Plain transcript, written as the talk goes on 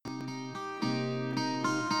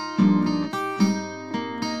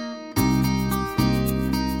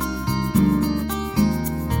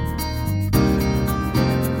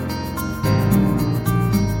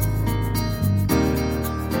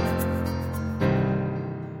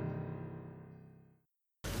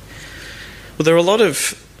Well, there are a lot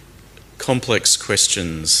of complex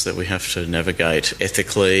questions that we have to navigate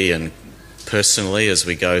ethically and personally as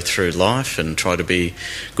we go through life and try to be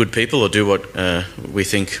good people or do what we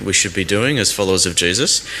think we should be doing as followers of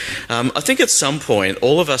Jesus. I think at some point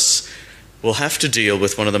all of us will have to deal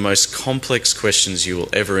with one of the most complex questions you will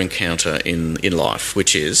ever encounter in life,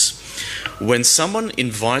 which is when someone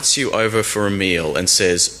invites you over for a meal and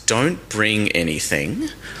says, "Don't bring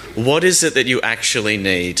anything," what is it that you actually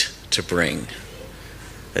need to bring?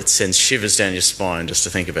 That sends shivers down your spine just to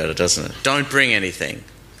think about it, doesn't it? Don't bring anything.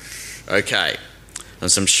 Okay. And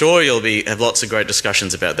so I'm sure you'll have lots of great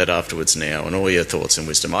discussions about that afterwards now and all your thoughts and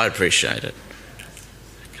wisdom. I appreciate it.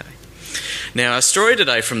 Okay. Now, our story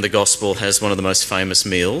today from the Gospel has one of the most famous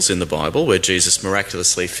meals in the Bible where Jesus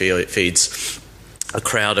miraculously feeds a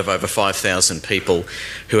crowd of over 5,000 people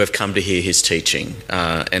who have come to hear his teaching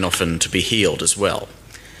and often to be healed as well.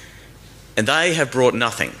 And they have brought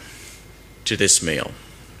nothing to this meal.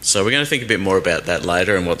 So we're going to think a bit more about that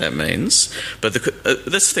later and what that means. But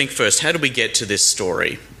let's think first, how do we get to this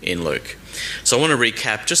story in Luke? So I want to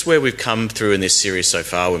recap just where we've come through in this series so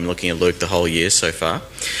far. We've been looking at Luke the whole year so far.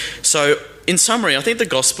 So in summary, I think the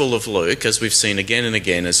Gospel of Luke, as we've seen again and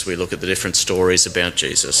again as we look at the different stories about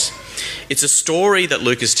Jesus, it's a story that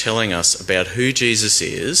Luke is telling us about who Jesus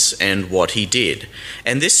is and what he did.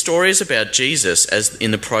 And this story is about Jesus as in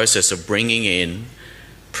the process of bringing in,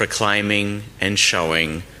 proclaiming and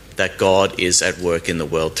showing that God is at work in the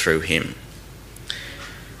world through him.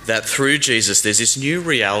 That through Jesus there's this new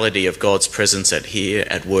reality of God's presence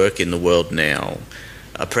at work in the world now.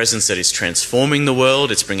 A presence that is transforming the world,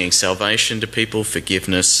 it's bringing salvation to people,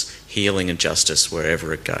 forgiveness, healing and justice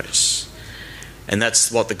wherever it goes. And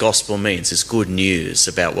that's what the gospel means, is good news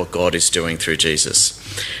about what God is doing through Jesus.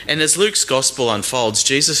 And as Luke's gospel unfolds,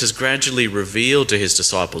 Jesus has gradually revealed to his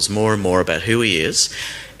disciples more and more about who he is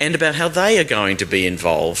and about how they are going to be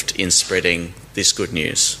involved in spreading this good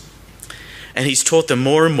news. And he's taught them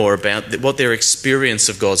more and more about what their experience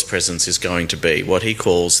of God's presence is going to be, what he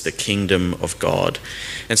calls the kingdom of God.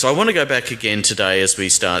 And so I want to go back again today as we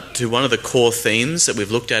start to one of the core themes that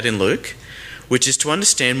we've looked at in Luke, which is to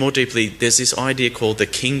understand more deeply there's this idea called the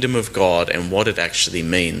kingdom of God and what it actually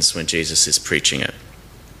means when Jesus is preaching it.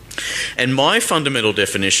 And my fundamental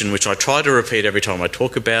definition, which I try to repeat every time I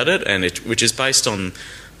talk about it, which is based on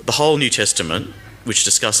the whole New Testament, which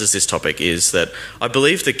discusses this topic, is that I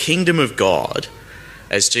believe the kingdom of God,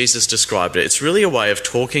 as Jesus described it, it's really a way of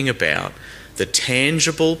talking about the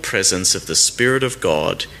tangible presence of the Spirit of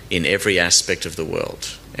God in every aspect of the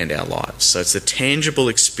world and our lives. So it's the tangible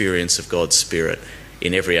experience of God's Spirit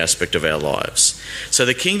in every aspect of our lives. So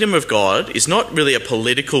the kingdom of God is not really a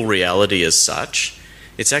political reality as such.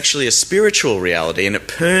 It's actually a spiritual reality, and it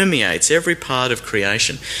permeates every part of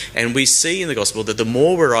creation. And we see in the gospel that the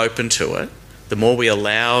more we're open to it, the more we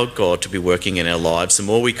allow God to be working in our lives, the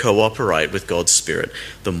more we cooperate with God's Spirit,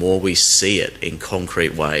 the more we see it in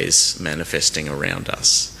concrete ways manifesting around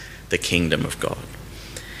us, the kingdom of God.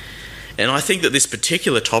 And I think that this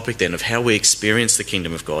particular topic then of how we experience the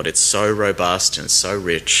kingdom of God, it's so robust and it's so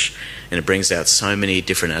rich, and it brings out so many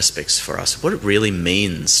different aspects for us. What it really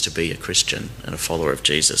means to be a Christian and a follower of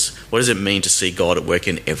Jesus. What does it mean to see God at work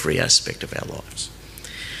in every aspect of our lives?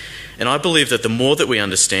 And I believe that the more that we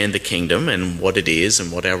understand the kingdom and what it is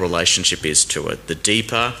and what our relationship is to it, the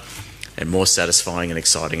deeper and more satisfying and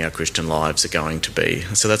exciting our Christian lives are going to be.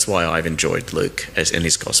 So that's why I've enjoyed Luke and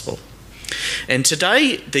his gospel. And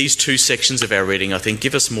today, these two sections of our reading, I think,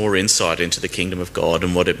 give us more insight into the kingdom of God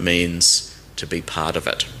and what it means to be part of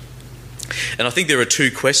it. And I think there are two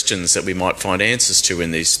questions that we might find answers to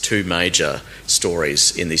in these two major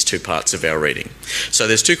stories in these two parts of our reading. So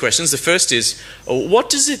there's two questions. The first is, what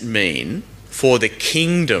does it mean for the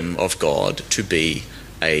kingdom of God to be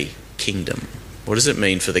a kingdom? What does it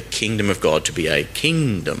mean for the kingdom of God to be a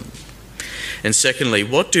kingdom? And secondly,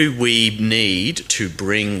 what do we need to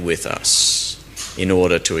bring with us in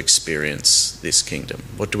order to experience this kingdom?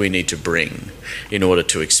 What do we need to bring in order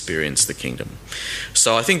to experience the kingdom?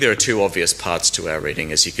 So I think there are two obvious parts to our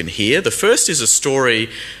reading, as you can hear. The first is a story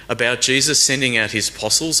about Jesus sending out his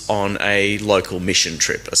apostles on a local mission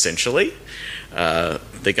trip, essentially.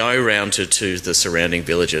 They go around to the surrounding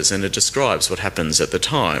villages, and it describes what happens at the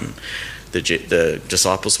time. The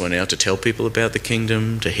disciples went out to tell people about the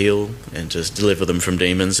kingdom, to heal and to deliver them from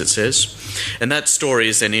demons, it says. And that story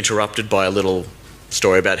is then interrupted by a little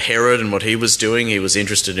story about Herod and what he was doing. He was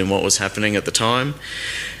interested in what was happening at the time.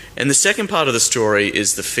 And the second part of the story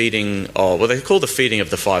is the feeding of, well, they call the feeding of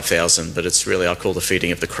the 5,000, but it's really, I call the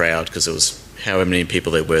feeding of the crowd because it was however many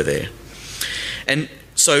people there were there. And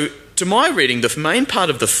so To my reading, the main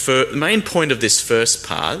point of this first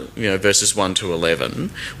part, verses 1 to 11,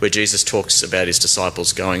 where Jesus talks about his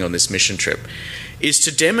disciples going on this mission trip, is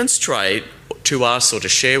to demonstrate to us, or to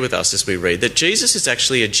share with us as we read, that Jesus is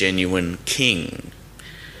actually a genuine king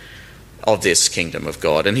of this kingdom of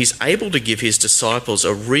God, and he's able to give his disciples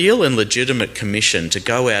a real and legitimate commission to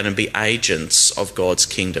go out and be agents of God's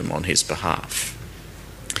kingdom on his behalf.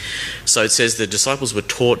 So it says the disciples were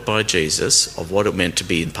taught by Jesus of what it meant to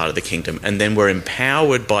be in part of the kingdom, and then were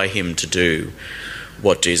empowered by him to do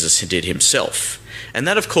what Jesus did himself. And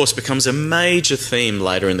that, of course, becomes a major theme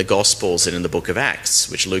later in the Gospels and in the book of Acts,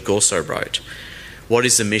 which Luke also wrote. What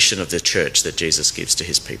is the mission of the church that Jesus gives to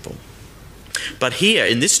his people? But here,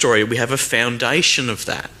 in this story, we have a foundation of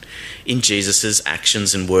that in Jesus'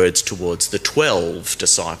 actions and words towards the 12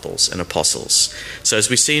 disciples and apostles. So as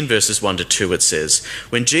we see in verses 1 to 2, it says,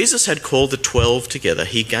 "When Jesus had called the 12 together,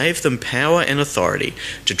 he gave them power and authority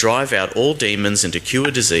to drive out all demons and to cure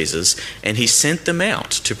diseases, and he sent them out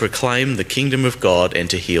to proclaim the kingdom of God and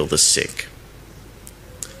to heal the sick."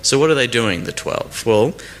 So what are they doing, the 12?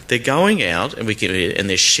 Well, they're going out and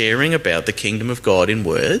they're sharing about the kingdom of God in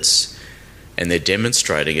words, and they're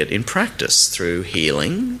demonstrating it in practice through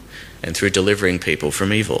healing and through delivering people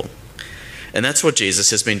from evil. And that's what Jesus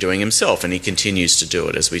has been doing himself, and he continues to do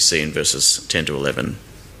it, as we see in verses 10 to 11.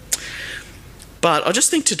 But I just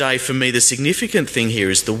think today, for me, the significant thing here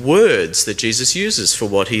is the words that Jesus uses for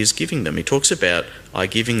what he is giving them. He talks about, "I'm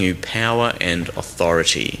giving you power and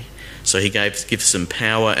authority." So he gives them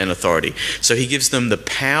power and authority. So he gives them the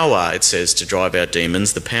power, it says, to drive out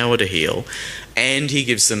demons, the power to heal, and he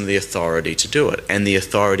gives them the authority to do it, and the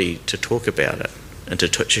authority to talk about it, and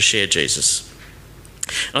to share Jesus.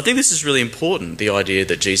 And I think this is really important, the idea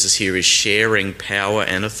that Jesus here is sharing power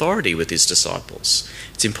and authority with his disciples.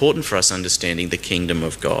 It's important for us understanding the kingdom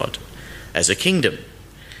of God as a kingdom.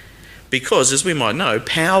 Because, as we might know,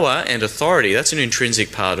 power and authority, that's an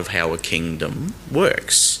intrinsic part of how a kingdom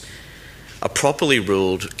works. A properly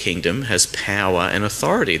ruled kingdom has power and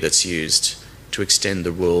authority that's used to extend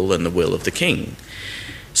the rule and the will of the king.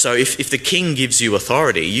 So if the king gives you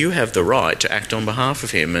authority, you have the right to act on behalf of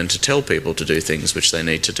him and to tell people to do things which they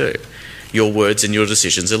need to do. Your words and your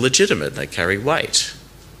decisions are legitimate. They carry weight.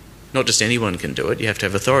 Not just anyone can do it. You have to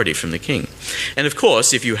have authority from the king. And of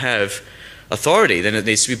course, if you have authority, then it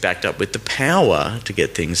needs to be backed up with the power to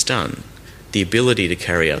get things done, the ability to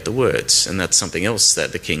carry out the words, and that's something else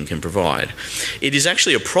that the king can provide. It is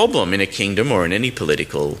actually a problem in a kingdom or in any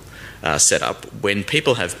political setup when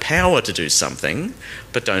people have power to do something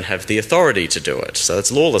but don't have the authority to do it. So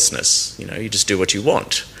it's lawlessness. You just do what you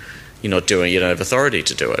want. You don't have authority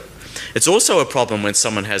to do it. It's also a problem when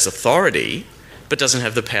someone has authority but doesn't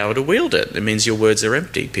have the power to wield it. It means your words are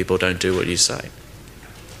empty. People don't do what you say.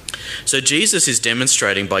 So Jesus is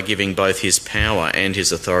demonstrating by giving both his power and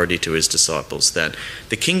his authority to his disciples that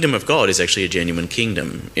the kingdom of God is actually a genuine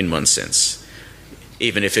kingdom in one sense,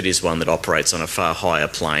 even if it is one that operates on a far higher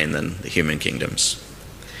plane than the human kingdoms.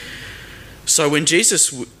 So when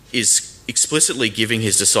Jesus is explicitly giving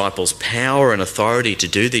his disciples power and authority to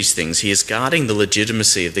do these things, he is guarding the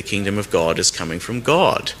legitimacy of the kingdom of God as coming from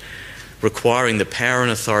God, requiring the power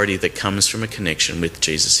and authority that comes from a connection with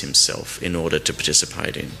Jesus himself in order to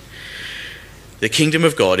participate in. The kingdom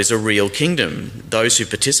of God is a real kingdom. Those who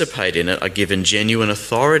participate in it are given genuine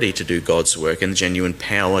authority to do God's work and genuine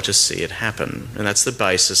power to see it happen. And that's the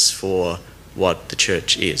basis for what the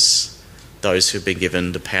church is. Those who've been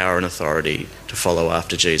given the power and authority to follow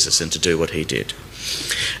after Jesus and to do what he did.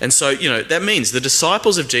 And so, that means the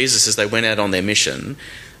disciples of Jesus, as they went out on their mission,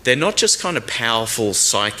 they're not just kind of powerful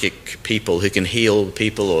psychic people who can heal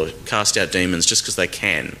people or cast out demons just because they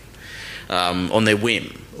can, on their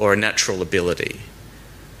whim or a natural ability.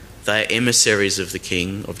 They are emissaries of the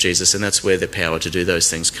King, of Jesus, and that's where the power to do those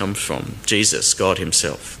things comes from. Jesus, God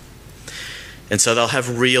himself. And so they'll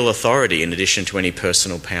have real authority in addition to any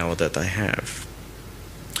personal power that they have.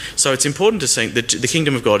 So it's important to say that the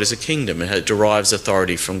kingdom of God is a kingdom. It derives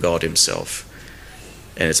authority from God himself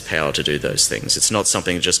and its power to do those things. It's not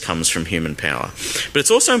something that just comes from human power. But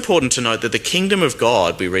it's also important to note that the kingdom of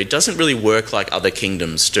God, we read, doesn't really work like other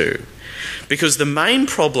kingdoms do. Because the main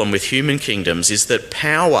problem with human kingdoms is that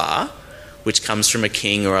power, which comes from a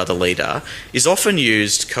king or other leader, is often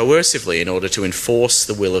used coercively in order to enforce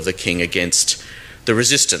the will of the king against the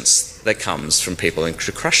resistance that comes from people and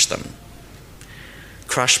to crush them.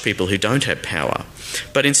 Crush people who don't have power.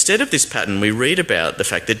 But instead of this pattern, we read about the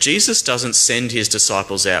fact that Jesus doesn't send his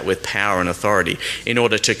disciples out with power and authority in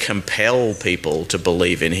order to compel people to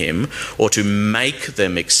believe in him or to make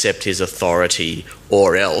them accept his authority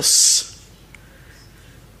or else.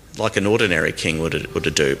 like an ordinary king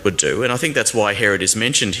would do. And I think that's why Herod is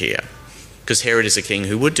mentioned here, because Herod is a king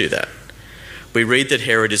who would do that. We read that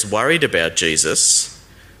Herod is worried about Jesus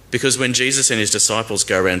because when Jesus and his disciples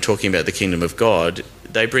go around talking about the kingdom of God,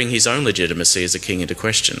 they bring his own legitimacy as a king into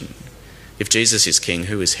question. If Jesus is king,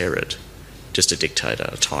 who is Herod? Just a dictator,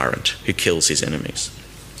 a tyrant who kills his enemies.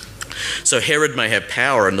 So Herod may have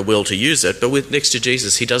power and the will to use it, but next to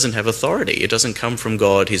Jesus, he doesn't have authority. It doesn't come from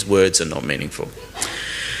God. His words are not meaningful.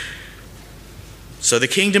 So the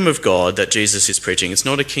kingdom of God that Jesus is preaching, it's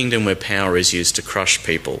not a kingdom where power is used to crush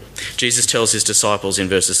people. Jesus tells his disciples in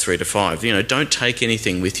verses 3 to 5, don't take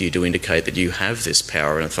anything with you to indicate that you have this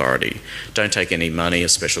power and authority. Don't take any money or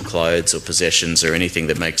special clothes or possessions or anything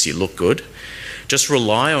that makes you look good. Just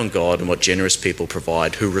rely on God and what generous people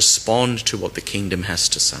provide who respond to what the kingdom has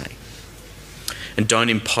to say. And don't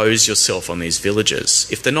impose yourself on these villagers.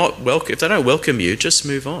 If they don't welcome you, just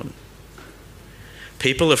move on.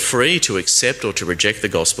 People are free to accept or to reject the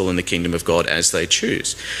gospel and the kingdom of God as they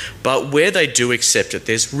choose. But where they do accept it,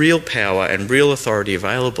 there's real power and real authority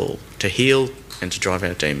available to heal and to drive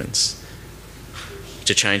out demons,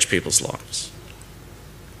 to change people's lives.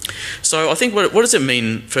 So I think what does it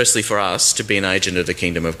mean, firstly, for us to be an agent of the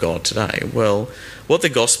kingdom of God today? Well, what the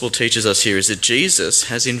gospel teaches us here is that Jesus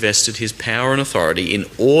has invested his power and authority in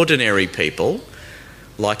ordinary people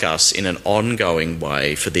like us in an ongoing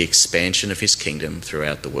way for the expansion of his kingdom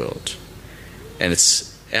throughout the world. And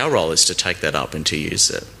our role is to take that up and to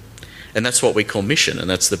use it. And that's what we call mission, and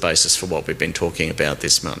that's the basis for what we've been talking about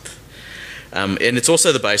this month. And it's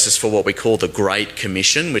also the basis for what we call the Great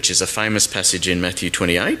Commission, which is a famous passage in Matthew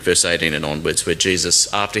 28, verse 18 and onwards, where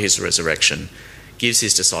Jesus, after his resurrection, gives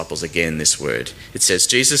his disciples again this word. It says,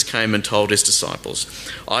 Jesus came and told his disciples,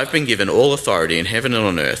 I've been given all authority in heaven and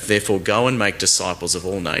on earth, therefore go and make disciples of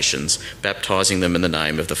all nations, baptising them in the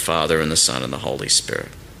name of the Father and the Son and the Holy Spirit.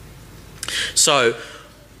 So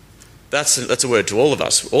that's a word to all of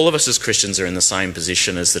us. All of us as Christians are in the same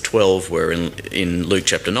position as the 12 were in Luke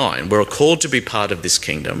chapter 9. We're called to be part of this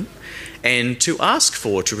kingdom and to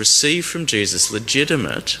receive from Jesus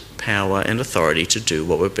legitimate power and authority to do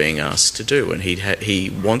what we're being asked to do. And he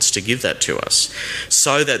wants to give that to us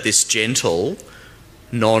so that this gentle,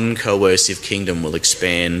 non-coercive kingdom will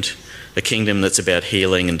expand, a kingdom that's about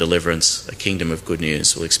healing and deliverance, a kingdom of good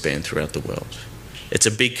news will expand throughout the world. It's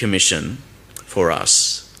a big commission for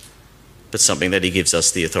us, but something that he gives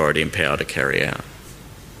us the authority and power to carry out.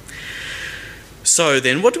 So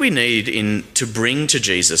then, what do we need to bring to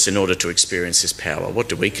Jesus in order to experience his power? What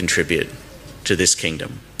do we contribute to this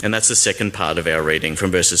kingdom? And that's the second part of our reading from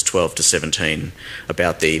verses 12 to 17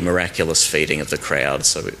 about the miraculous feeding of the crowd.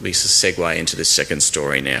 So we segue into this second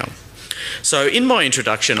story now. So in my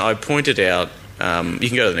introduction, I pointed out, you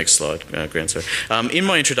can go to the next slide, Grant, sorry. In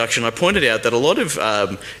my introduction, I pointed out that a lot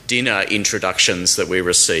of dinner introductions that we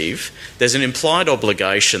receive, there's an implied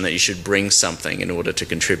obligation that you should bring something in order to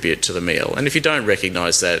contribute to the meal. And if you don't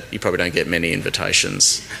recognise that, you probably don't get many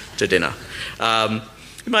invitations to dinner.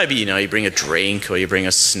 Maybe, you bring a drink or you bring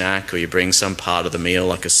a snack or you bring some part of the meal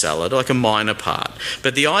like a salad or like a minor part.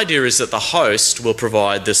 But the idea is that the host will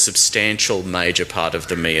provide the substantial major part of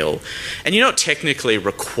the meal. And you're not technically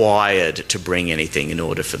required to bring anything in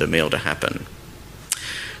order for the meal to happen.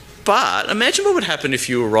 But imagine what would happen if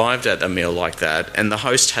you arrived at a meal like that and the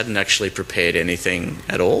host hadn't actually prepared anything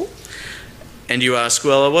at all. And you ask,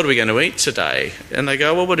 well, what are we going to eat today? And they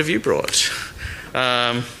go, well, what have you brought?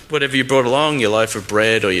 Whatever you brought along, your loaf of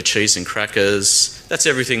bread or your cheese and crackers, that's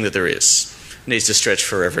everything that there is. It needs to stretch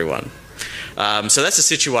for everyone. So that's a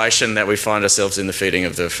situation that we find ourselves in the feeding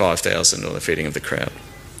of the 5,000 or the feeding of the crowd.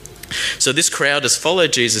 So this crowd has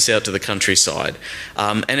followed Jesus out to the countryside.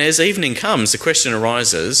 And as evening comes, the question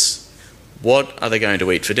arises, what are they going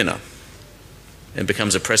to eat for dinner? It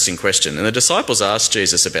becomes a pressing question. And the disciples ask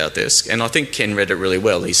Jesus about this. And I think Ken read it really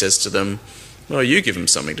well. He says to them, well, you give them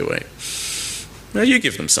something to eat. No, you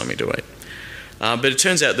give them something to eat. But it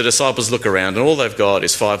turns out the disciples look around and all they've got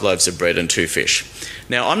is 5 loaves of bread and 2 fish.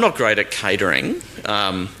 Now, I'm not great at catering.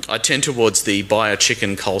 I tend towards the buy a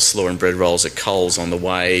chicken coleslaw and bread rolls at Coles on the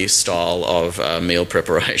way style of meal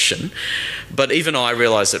preparation. But even I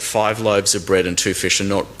realise that 5 loaves of bread and 2 fish are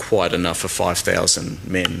not quite enough for 5,000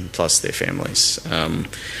 men plus their families.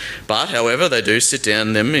 But, however, they do sit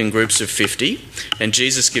down them in groups of 50 and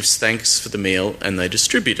Jesus gives thanks for the meal and they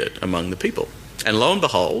distribute it among the people. And lo and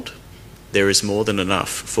behold, there is more than enough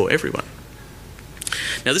for everyone.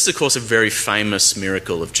 Now, this is, of course, a very famous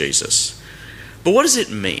miracle of Jesus. But what does it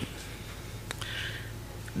mean?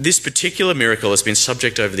 This particular miracle has been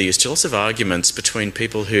subject over the years to lots of arguments between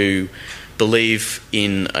people who believe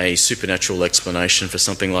in a supernatural explanation for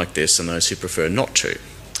something like this and those who prefer not to.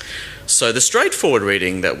 So the straightforward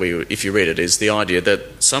reading that if you read it, is the idea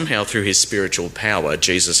that somehow through his spiritual power,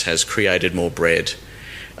 Jesus has created more bread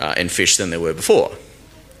and fish than there were before.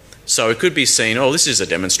 So it could be seen, this is a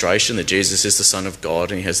demonstration that Jesus is the Son of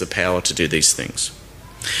God and he has the power to do these things.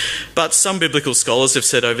 But some biblical scholars have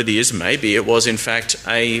said over the years, maybe it was in fact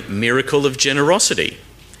a miracle of generosity.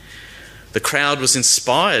 The crowd was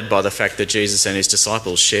inspired by the fact that Jesus and his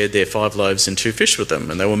disciples shared their 5 loaves and 2 fish with them,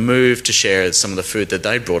 and they were moved to share some of the food that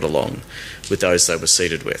they brought along with those they were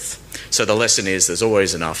seated with. So the lesson is there's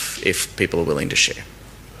always enough if people are willing to share.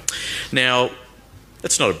 Now,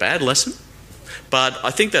 that's not a bad lesson, but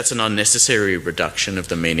I think that's an unnecessary reduction of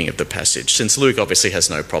the meaning of the passage, since Luke obviously has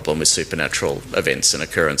no problem with supernatural events and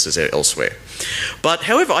occurrences elsewhere. But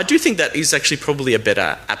however, I do think that is actually probably a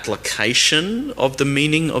better application of the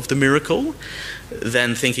meaning of the miracle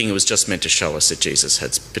than thinking it was just meant to show us that Jesus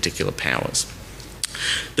had particular powers.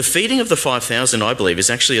 The feeding of the 5,000, I believe, is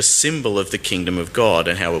actually a symbol of the kingdom of God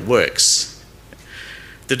and how it works.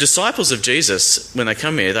 The disciples of Jesus, when they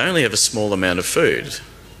come here, they only have a small amount of food.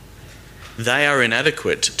 They are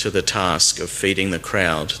inadequate to the task of feeding the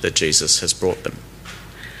crowd that Jesus has brought them.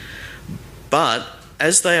 But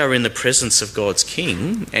as they are in the presence of God's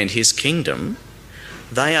King and his kingdom,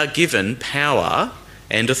 they are given power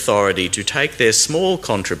and authority to take their small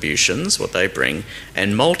contributions, what they bring,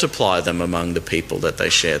 and multiply them among the people that they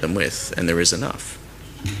share them with, and there is enough.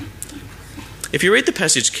 If you read the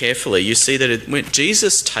passage carefully, you see that when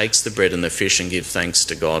Jesus takes the bread and the fish and gives thanks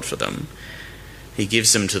to God for them, he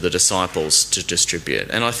gives them to the disciples to distribute.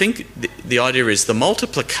 And I think the idea is the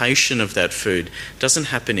multiplication of that food doesn't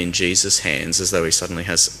happen in Jesus' hands as though he suddenly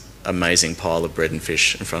has an amazing pile of bread and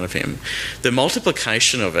fish in front of him. The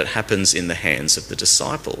multiplication of it happens in the hands of the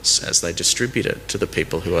disciples as they distribute it to the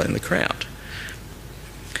people who are in the crowd.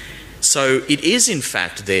 So it is in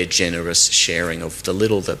fact their generous sharing of the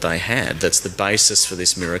little that they had that's the basis for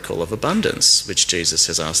this miracle of abundance which Jesus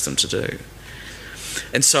has asked them to do.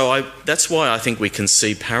 And so that's why I think we can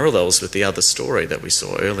see parallels with the other story that we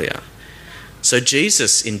saw earlier. So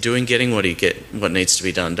Jesus, in getting what needs to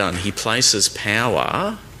be done, he places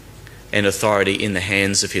power and authority in the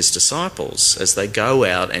hands of his disciples as they go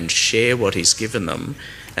out and share what he's given them,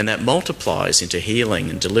 and that multiplies into healing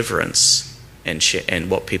and deliverance and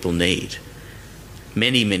what people need.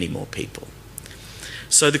 Many, many more people.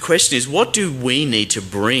 So the question is, what do we need to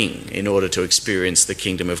bring in order to experience the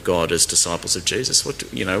kingdom of God as disciples of Jesus?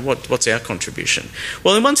 What's our contribution?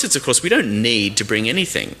 Well, in one sense, of course, we don't need to bring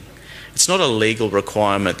anything. It's not a legal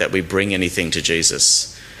requirement that we bring anything to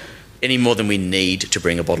Jesus, any more than we need to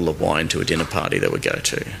bring a bottle of wine to a dinner party that we go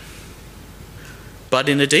to. But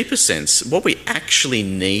in a deeper sense, what we actually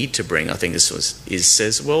need to bring, I think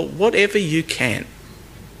says, well, whatever you can,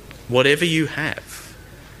 whatever you have,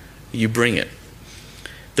 you bring it.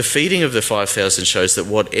 The feeding of the 5,000 shows that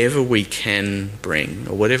whatever we can bring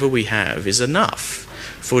or whatever we have is enough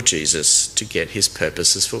for Jesus to get his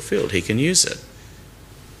purposes fulfilled. He can use it.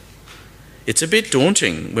 It's a bit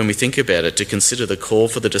daunting when we think about it to consider the call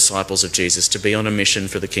for the disciples of Jesus to be on a mission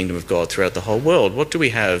for the kingdom of God throughout the whole world. What do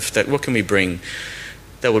we have? What can we bring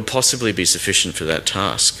that would possibly be sufficient for that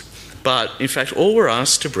task? But in fact, all we're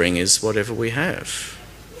asked to bring is whatever we have.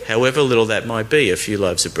 However little that might be, a few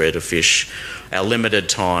loaves of bread or fish, our limited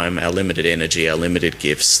time, our limited energy, our limited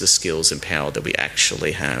gifts, the skills and power that we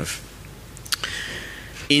actually have.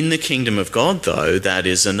 In the kingdom of God, though, that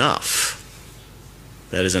is enough.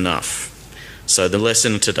 That is enough. So the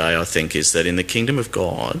lesson today, I think, is that in the kingdom of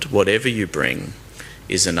God, whatever you bring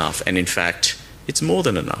is enough. And in fact, it's more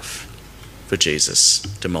than enough for Jesus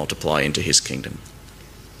to multiply into his kingdom.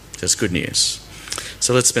 That's good news.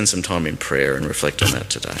 So let's spend some time in prayer and reflect on that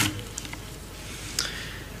today.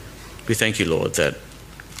 We thank you, Lord, that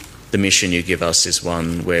the mission you give us is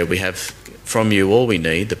one where we have from you all we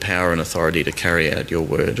need, the power and authority to carry out your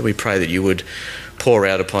word. We pray that you would pour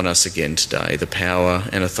out upon us again today the power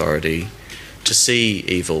and authority to see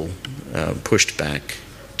evil pushed back,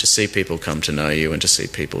 to see people come to know you and to see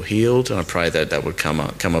people healed. And I pray that that would come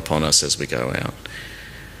upon us as we go out.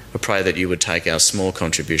 I pray that you would take our small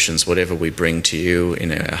contributions, whatever we bring to you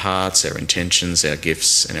in our hearts, our intentions, our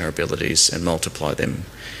gifts and our abilities, and multiply them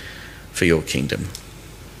for your kingdom.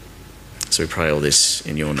 So we pray all this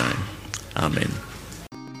in your name. Amen.